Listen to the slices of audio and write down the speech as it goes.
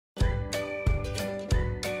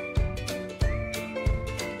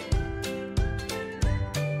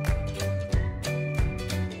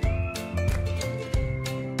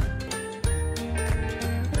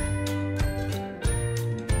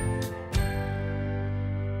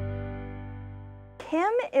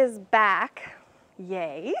Kim is back,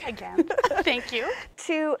 yay. Again, thank you.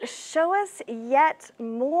 To show us yet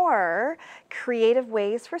more creative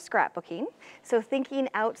ways for scrapbooking. So thinking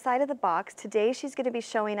outside of the box, today she's going to be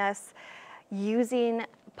showing us using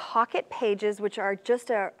pocket pages, which are just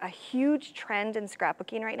a huge trend in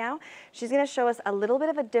scrapbooking right now. She's going to show us a little bit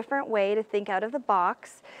of a different way to think out of the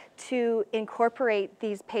box to incorporate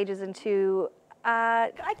these pages into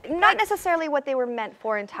not necessarily what they were meant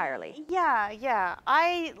for entirely. Yeah.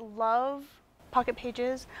 I love pocket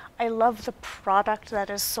pages. I love the product that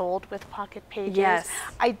is sold with pocket pages. Yes.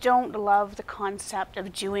 I don't love the concept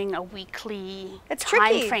of doing a weekly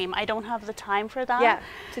time frame. I don't have the time for that. Yeah,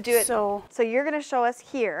 to do it. So you're going to show us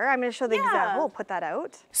here. I'm going to show the example. We'll put that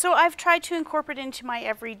out. So I've tried to incorporate into my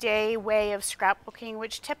everyday way of scrapbooking,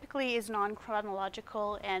 which typically is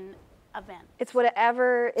non-chronological and event. It's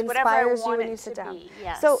whatever inspires you when you sit down.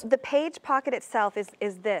 Yes. So the page pocket itself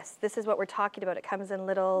is this. This is what we're talking about. It comes in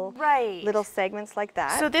little segments like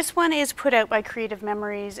that. So this one is put out by Creative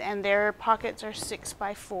Memories, and their pockets are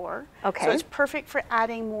 6x4. Okay. So it's perfect for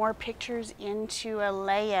adding more pictures into a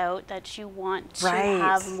layout that you want to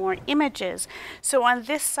have more images. So on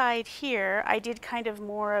this side here, I did kind of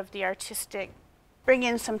more of the artistic, bring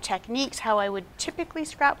in some techniques, how I would typically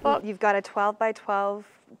scrapbook. You've got a 12x12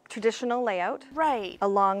 traditional layout,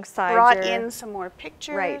 alongside brought in some more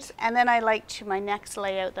pictures, and then I like to my next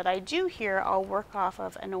layout that I do here, I'll work off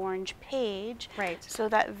of an orange page, so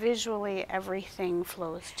that visually everything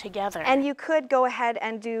flows together. And you could go ahead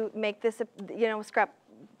and make this,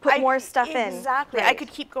 put more stuff in. Exactly. I could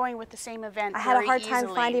keep going with the same event. I had a hard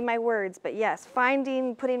time finding my words, but yes,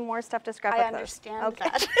 putting more stuff to scrapbook. I understand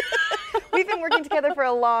that. We've been working together for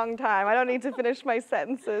a long time. I don't need to finish my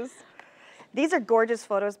sentences. These are gorgeous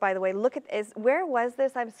photos, by the way. Look at this. Where was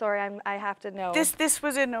this? I'm sorry, I have to know. This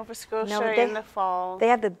was in Nova Scotia in the fall. They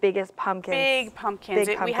have the biggest pumpkins. Big pumpkins.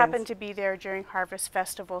 We happened to be there during Harvest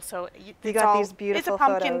Festival, so you got these beautiful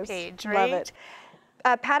photos. It's a pumpkin page, right? Love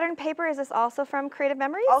it. Pattern paper, is this also from Creative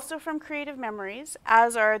Memories? Also from Creative Memories,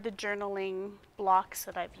 as are the journaling blocks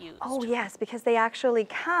that I've used. Oh yes, because they actually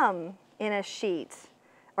come in a sheet.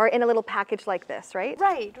 Or in a little package like this, right?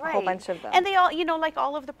 Right. A whole bunch of them. And they all, like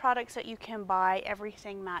all of the products that you can buy,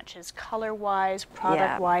 everything matches color-wise,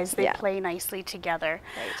 product-wise. They play nicely together.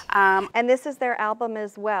 Right. And this is their album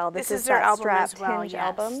as well. This is their album as well, hinge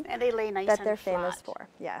album. And they lay nice that they're famous for.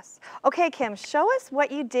 Yes. Okay, Kim, show us what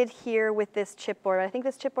you did here with this chipboard. I think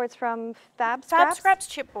this chipboard's from FabScraps? FabScraps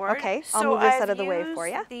chipboard. Okay, I'll move this out of the way for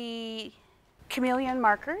you. The Chameleon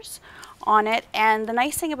markers on it, and the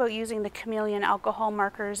nice thing about using the Chameleon alcohol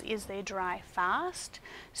markers is they dry fast,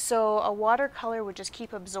 so a watercolor would just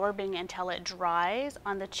keep absorbing until it dries.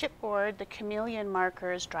 On the chipboard, the Chameleon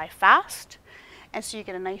markers dry fast, and so you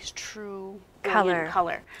get a nice true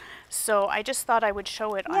color. So I just thought I would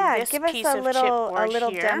show it on this piece of chipboard here. Give us a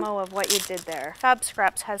little demo of what you did there.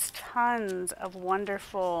 FabScraps has tons of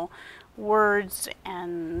wonderful words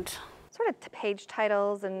and sort of page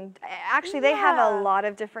titles, and actually they have a lot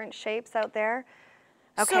of different shapes out there.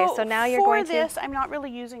 Okay, so now you're going to... For this, I'm not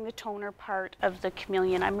really using the toner part of the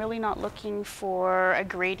Chameleon. I'm really not looking for a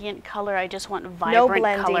gradient color. I just want vibrant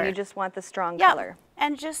color. No blending, you just want the strong color.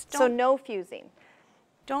 And just don't... So no fusing.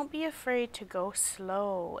 Don't be afraid to go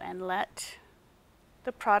slow and let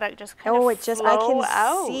the product just kind of flow out.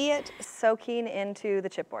 I can see it soaking into the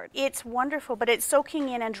chipboard. It's wonderful, but it's soaking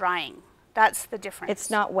in and drying. That's the difference. It's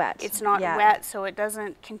not wet. It's not wet, so it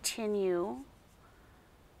doesn't continue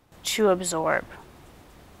to absorb.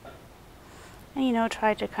 And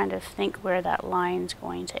try to kind of think where that line's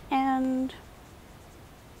going to end.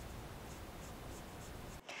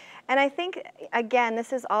 And I think, again,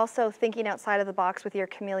 this is also thinking outside of the box with your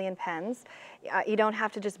Chameleon pens. You don't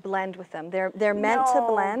have to just blend with them. They're meant to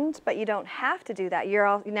blend, but you don't have to do that.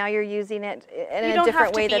 Now you're using it in a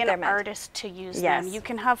different way that they're meant. You don't have to be an artist to use them. You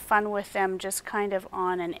can have fun with them just kind of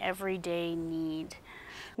on an everyday need.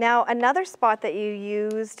 Now, another spot that you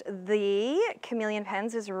used the Chameleon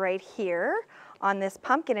pens is right here on this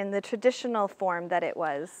pumpkin in the traditional form that it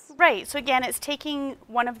was. Right, so again, it's taking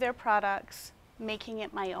one of their products, making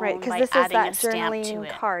it my own, right, because this is that journaling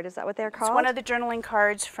card. Is that what they're called? It's one of the journaling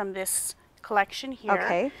cards from this collection here.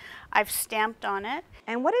 Okay. I've stamped on it.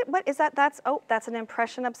 And what is that? That's an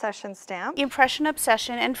Impression Obsession stamp. Impression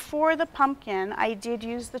Obsession, and for the pumpkin, I did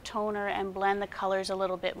use the toner and blend the colors a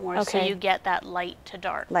little bit more, so you get that light to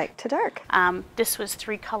dark. Light to dark. This was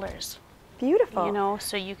 3 colors. Beautiful.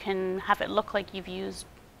 So you can have it look like you've used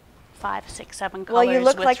 5, 6, 7 colors. Well, you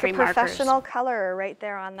look with like 3 a markers. professional colorer right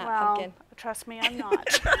there on that pumpkin. trust me, I'm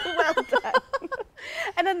not. Well done.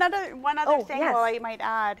 And one other thing, yes. well, I might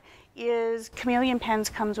add, is Chameleon Pens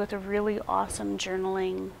comes with a really awesome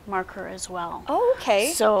journaling marker as well. Oh,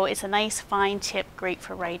 okay. So it's a nice fine tip, great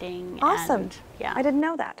for writing. Awesome. And, yeah. I didn't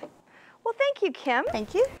know that. Well, thank you, Kim.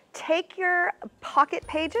 Thank you. Take your pocket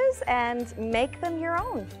pages and make them your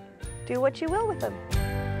own. Do what you will with them.